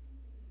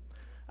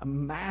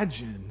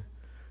 Imagine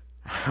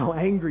how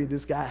angry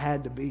this guy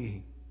had to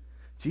be.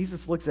 Jesus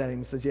looks at him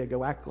and says, yeah,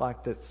 go act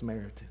like that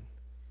Samaritan.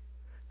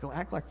 Go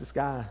act like this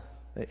guy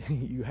that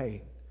you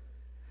hate.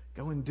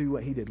 Go and do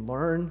what he did.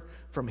 Learn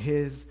from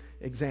his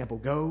example.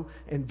 Go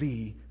and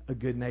be a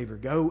good neighbor.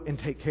 Go and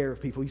take care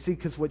of people. You see,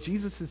 because what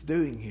Jesus is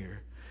doing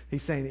here,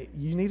 he's saying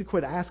you need to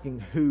quit asking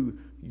who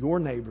your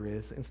neighbor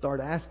is and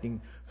start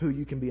asking who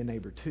you can be a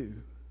neighbor to.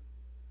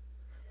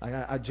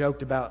 I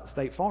joked about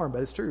State Farm,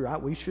 but it's true, right?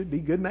 We should be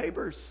good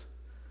neighbors.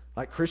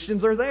 Like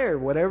Christians are there.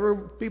 Whatever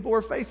people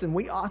are facing,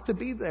 we ought to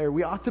be there.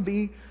 We ought to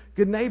be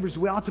good neighbors.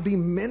 We ought to be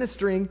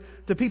ministering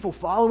to people,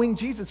 following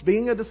Jesus.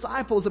 Being a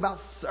disciple is about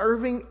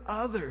serving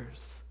others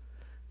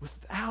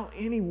without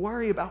any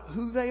worry about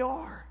who they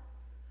are.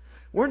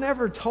 We're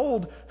never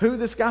told who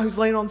this guy who's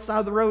laying on the side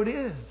of the road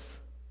is.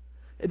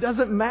 It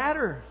doesn't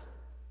matter.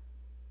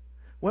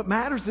 What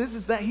matters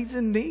is that he's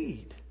in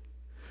need.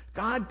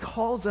 God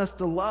calls us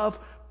to love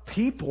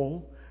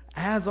people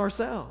as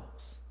ourselves.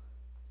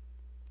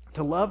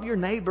 To love your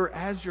neighbor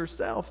as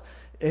yourself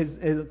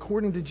is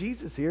according to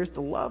Jesus here, is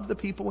to love the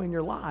people in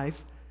your life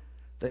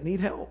that need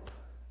help.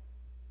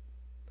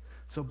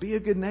 So be a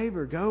good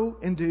neighbor. Go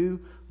and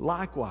do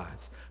likewise.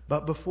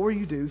 But before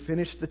you do,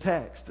 finish the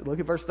text. Look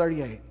at verse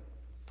 38.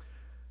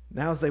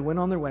 Now as they went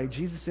on their way,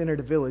 Jesus entered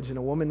a village, and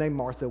a woman named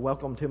Martha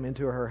welcomed him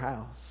into her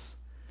house.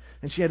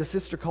 And she had a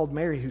sister called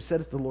Mary who sat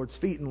at the Lord's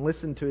feet and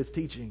listened to his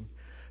teaching.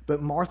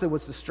 But Martha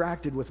was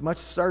distracted with much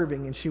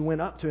serving, and she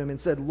went up to him and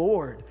said,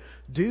 Lord,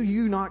 do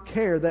you not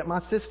care that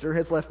my sister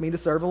has left me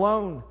to serve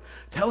alone?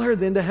 Tell her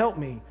then to help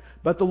me.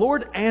 But the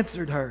Lord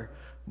answered her,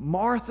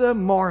 Martha,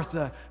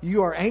 Martha,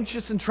 you are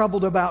anxious and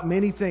troubled about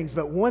many things,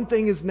 but one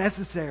thing is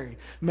necessary.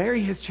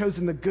 Mary has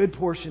chosen the good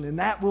portion, and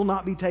that will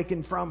not be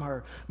taken from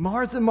her.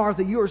 Martha,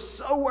 Martha, you are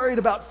so worried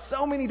about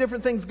so many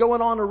different things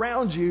going on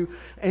around you,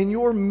 and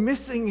you're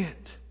missing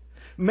it.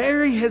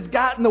 Mary has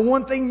gotten the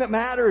one thing that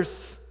matters.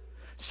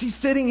 She's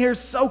sitting here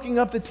soaking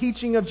up the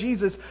teaching of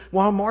Jesus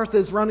while Martha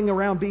is running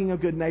around being a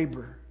good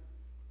neighbor.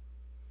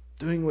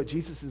 Doing what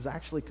Jesus has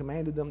actually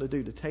commanded them to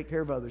do, to take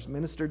care of others,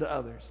 minister to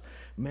others.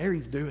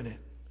 Mary's doing it.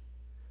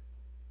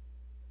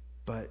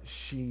 But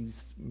she's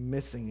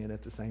missing it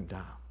at the same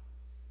time.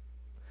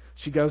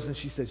 She goes and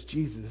she says,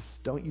 Jesus,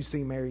 don't you see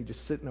Mary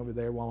just sitting over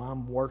there while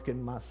I'm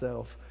working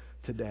myself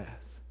to death?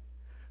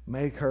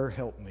 Make her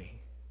help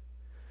me.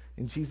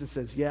 And Jesus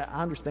says, yeah,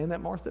 I understand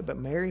that, Martha, but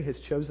Mary has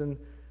chosen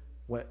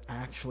what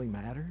actually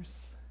matters,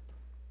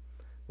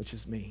 which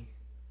is me.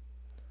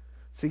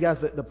 See, guys,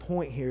 the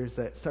point here is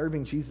that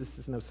serving Jesus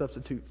is no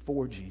substitute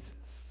for Jesus.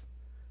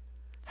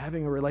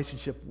 Having a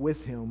relationship with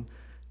Him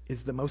is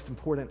the most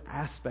important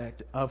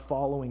aspect of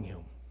following Him.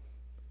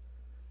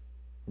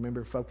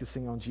 Remember,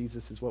 focusing on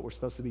Jesus is what we're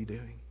supposed to be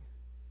doing.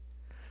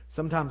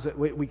 Sometimes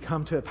we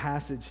come to a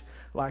passage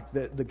like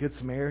the Good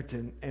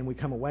Samaritan and we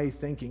come away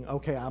thinking,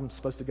 okay, I'm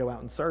supposed to go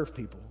out and serve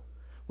people.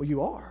 Well,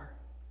 you are.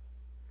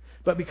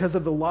 But because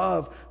of the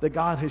love that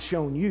God has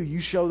shown you,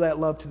 you show that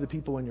love to the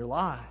people in your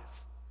life.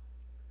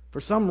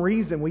 For some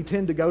reason, we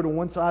tend to go to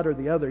one side or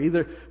the other.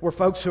 Either we're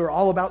folks who are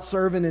all about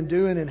serving and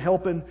doing and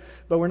helping,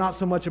 but we're not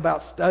so much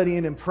about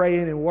studying and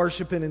praying and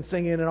worshiping and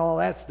singing and all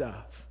that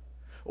stuff.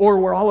 Or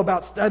we're all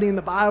about studying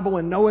the Bible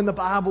and knowing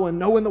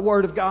the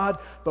Word of God,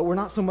 but we're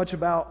not so much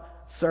about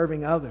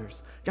serving others.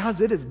 Guys,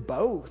 it is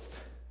both.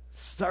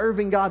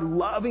 Serving God,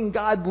 loving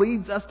God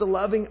leads us to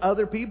loving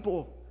other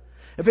people.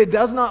 If it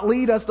does not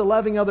lead us to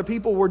loving other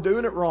people, we're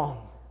doing it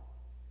wrong.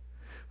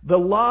 The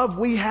love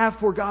we have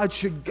for God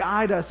should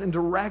guide us and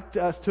direct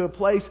us to a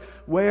place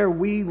where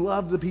we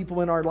love the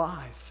people in our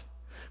life,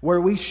 where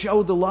we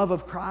show the love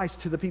of Christ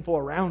to the people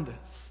around us.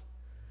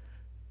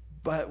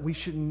 But we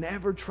should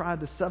never try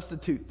to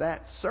substitute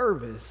that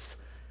service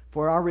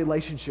for our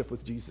relationship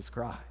with Jesus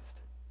Christ.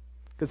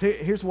 Because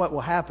here's what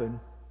will happen.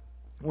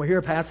 We'll hear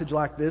a passage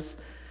like this,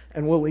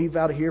 And we'll leave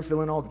out of here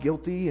feeling all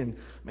guilty and,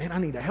 man, I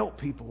need to help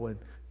people. And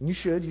you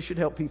should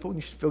help people,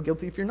 and you should feel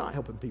guilty if you're not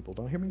helping people.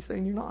 Don't hear me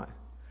saying you're not.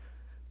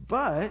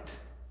 But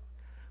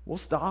we'll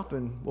stop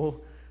and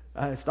we'll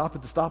stop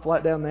at the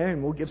stoplight down there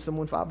and we'll give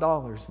someone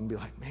 $5 and be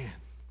like, man,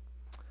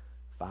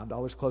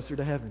 $5 closer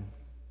to heaven.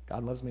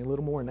 God loves me a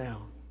little more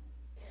now.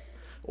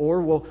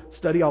 Or we'll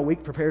study all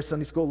week, prepare a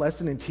Sunday school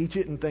lesson and teach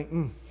it and think,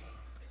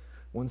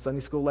 one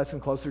Sunday school lesson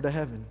closer to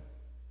heaven.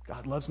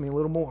 God loves me a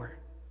little more.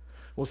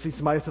 We'll see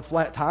somebody with a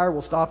flat tire,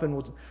 we'll stop and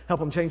we'll help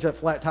them change that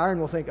flat tire, and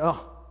we'll think,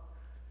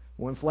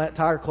 one flat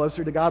tire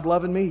closer to God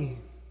loving me.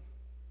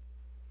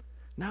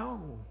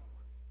 No.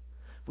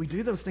 We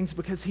do those things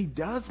because He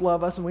does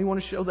love us, and we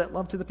want to show that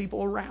love to the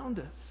people around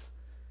us.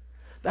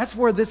 That's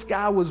where this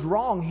guy was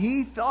wrong.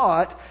 He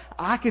thought,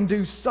 I can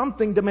do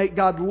something to make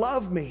God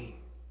love me.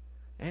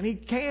 And He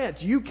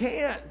can't. You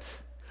can't.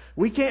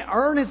 We can't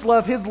earn His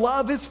love. His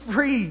love is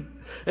free.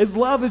 His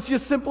love is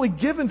just simply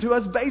given to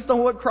us based on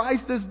what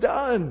Christ has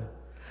done.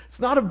 It's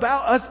not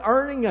about us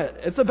earning it.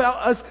 It's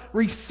about us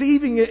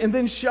receiving it and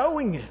then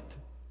showing it.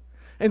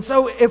 And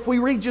so if we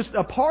read just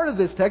a part of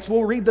this text,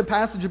 we'll read the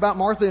passage about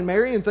Martha and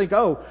Mary and think,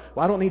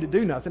 I don't need to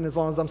do nothing as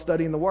long as I'm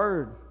studying the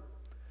Word.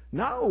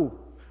 No.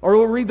 Or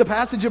we'll read the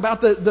passage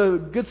about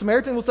the Good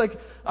Samaritan. We'll say,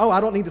 I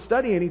don't need to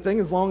study anything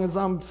as long as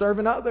I'm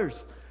serving others.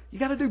 You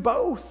got to do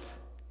both.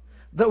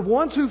 The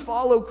ones who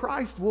follow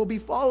Christ will be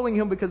following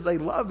Him because they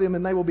love Him,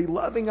 and they will be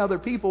loving other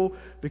people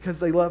because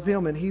they love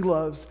Him and He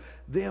loves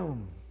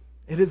them.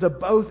 It is a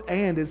both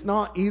and. It's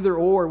not either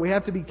or. We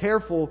have to be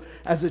careful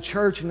as a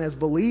church and as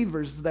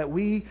believers that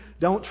we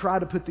don't try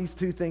to put these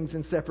two things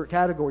in separate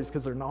categories,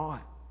 because they're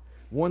not.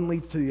 One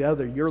leads to the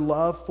other. Your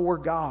love for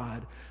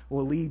God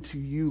will lead to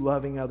you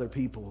loving other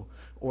people,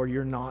 or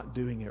you're not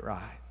doing it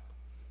right.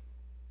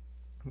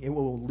 It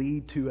will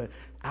lead to an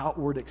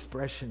outward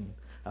expression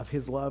of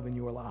His love in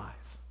your life,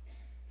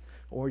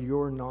 or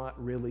you're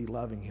not really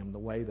loving Him the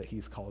way that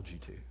He's called you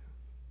to.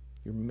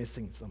 You're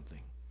missing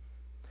something.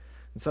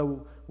 And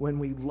so when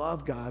we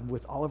love God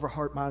with all of our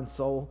heart, mind,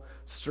 soul,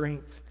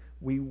 strength,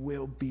 we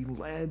will be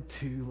led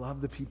to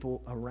love the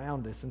people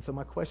around us. And so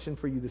my question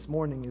for you this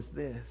morning is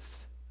this: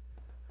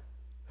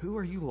 who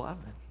are you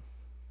loving?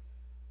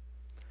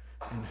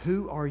 And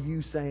who are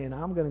you saying,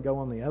 I'm going to go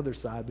on the other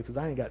side because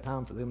I ain't got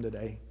time for them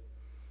today?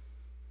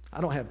 I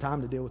don't have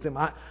time to deal with them.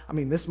 I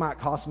mean, this might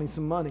cost me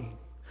some money.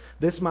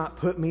 This might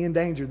put me in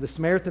danger. The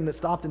Samaritan that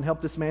stopped and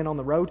helped this man on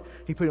the road,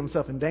 he put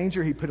himself in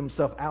danger. He put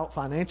himself out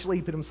financially.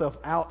 He put himself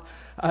out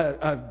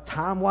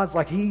time-wise.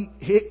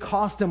 It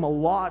cost him a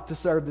lot to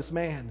serve this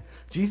man.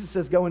 Jesus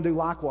says, go and do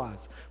likewise.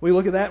 We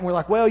look at that and we're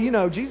like,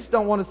 Jesus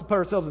don't want us to put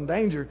ourselves in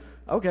danger.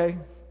 Okay,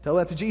 tell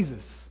that to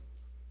Jesus.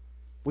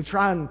 We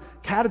try and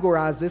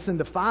categorize this and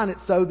define it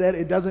so that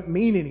it doesn't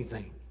mean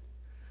anything.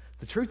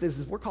 The truth is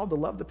we're called to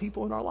love the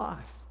people in our life,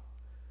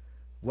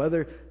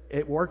 whether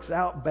it works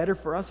out better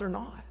for us or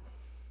not.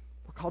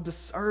 We're called to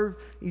serve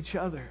each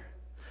other.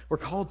 We're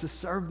called to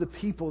serve the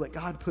people that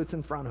God puts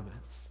in front of us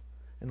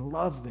and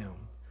love them.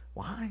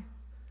 Why?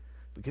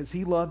 Because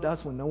He loved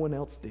us when no one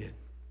else did.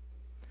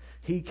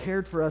 He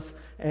cared for us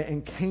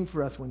and came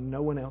for us when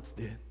no one else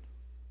did.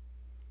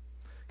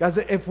 Guys,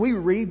 if we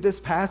read this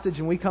passage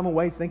and we come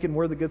away thinking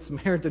we're the Good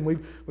Samaritan,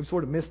 we've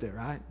sort of missed it,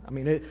 right? I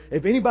mean,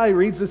 if anybody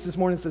reads this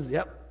morning and says,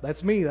 yep,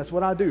 that's me, that's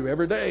what I do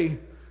every day,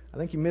 I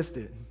think you missed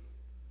it.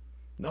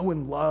 No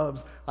one loves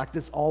like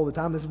this all the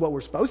time. This is what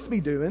we're supposed to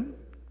be doing.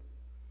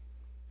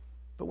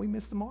 But we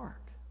missed the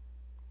mark.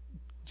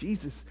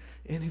 Jesus,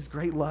 in His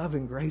great love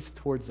and grace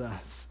towards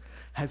us,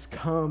 has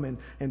come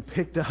and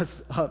picked us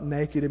up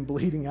naked and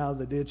bleeding out of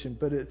the ditch and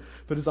put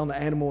us on the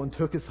animal and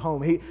took us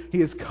home. He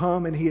has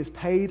come and He has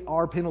paid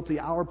our penalty,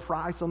 our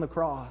price on the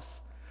cross,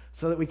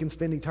 so that we can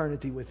spend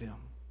eternity with Him.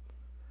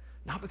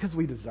 Not because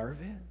we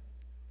deserve it,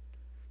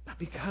 but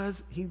because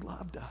He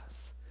loved us.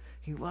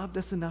 He loved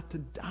us enough to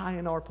die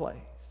in our place.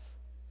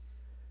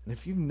 And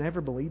if you've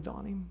never believed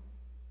on Him,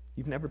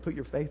 you've never put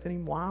your faith in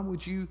Him, why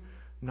would you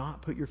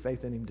not put your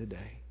faith in Him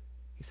today?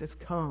 He says,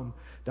 come.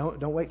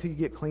 Don't wait till you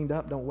get cleaned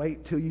up. Don't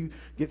wait till you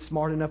get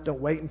smart enough.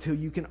 Don't wait until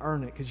you can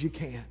earn it, because you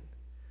can't.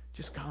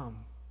 Just come.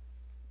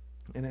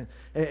 And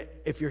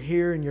if you're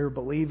here and you're a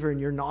believer and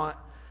you're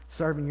not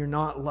serving, you're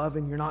not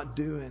loving, you're not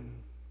doing,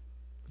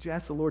 would you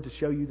ask the Lord to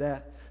show you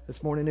that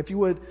this morning? If you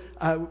would,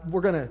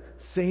 we're going to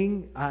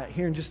sing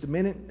here in just a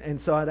minute.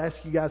 And so I'd ask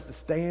you guys to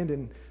stand.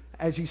 And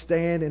as you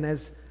stand and as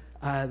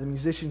the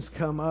musicians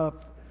come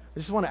up, I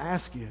just want to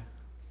ask you,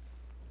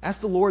 ask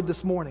the Lord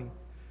this morning,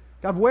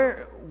 God,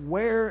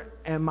 where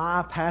am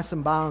I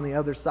passing by on the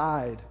other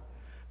side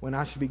when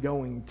I should be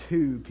going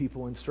to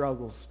people in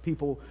struggles,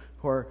 people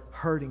who are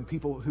hurting,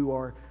 people who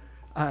are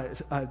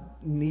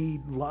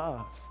need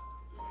love?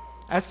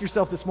 Ask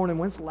yourself this morning,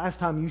 when's the last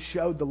time you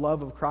showed the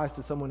love of Christ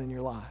to someone in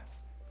your life?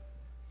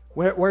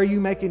 Where are you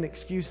making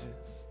excuses?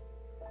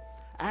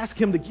 Ask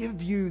Him to give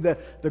you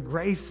the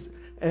grace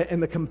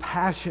and the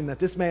compassion that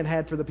this man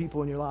had for the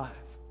people in your life.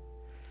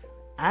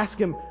 Ask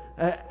Him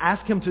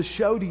to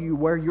show to you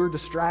where you're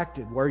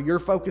distracted, where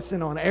you're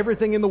focusing on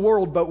everything in the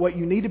world but what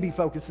you need to be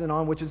focusing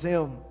on, which is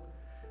Him.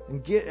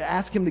 And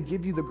ask Him to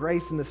give you the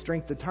grace and the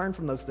strength to turn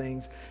from those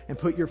things and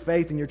put your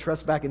faith and your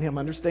trust back in Him,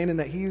 understanding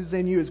that He who's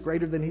in you is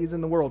greater than He's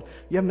in the world.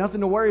 You have nothing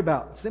to worry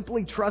about.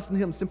 Simply trust in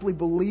Him. Simply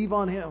believe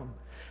on Him.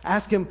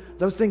 Ask Him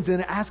those things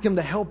and ask Him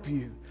to help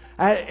you.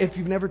 If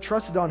you've never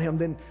trusted on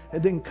Him,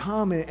 then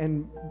come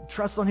and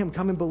trust on Him.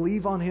 Come and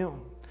believe on Him.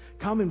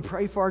 Come and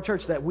pray for our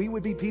church that we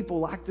would be people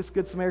like this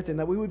Good Samaritan,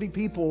 that we would be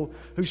people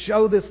who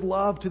show this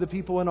love to the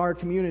people in our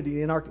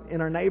community, in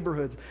our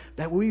neighborhoods,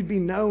 that we'd be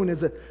known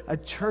as a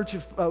church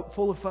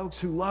full of folks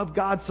who love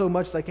God so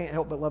much they can't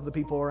help but love the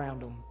people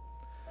around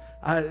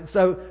them.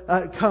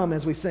 So come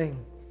as we sing.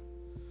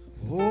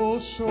 Oh,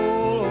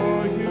 soul,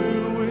 are you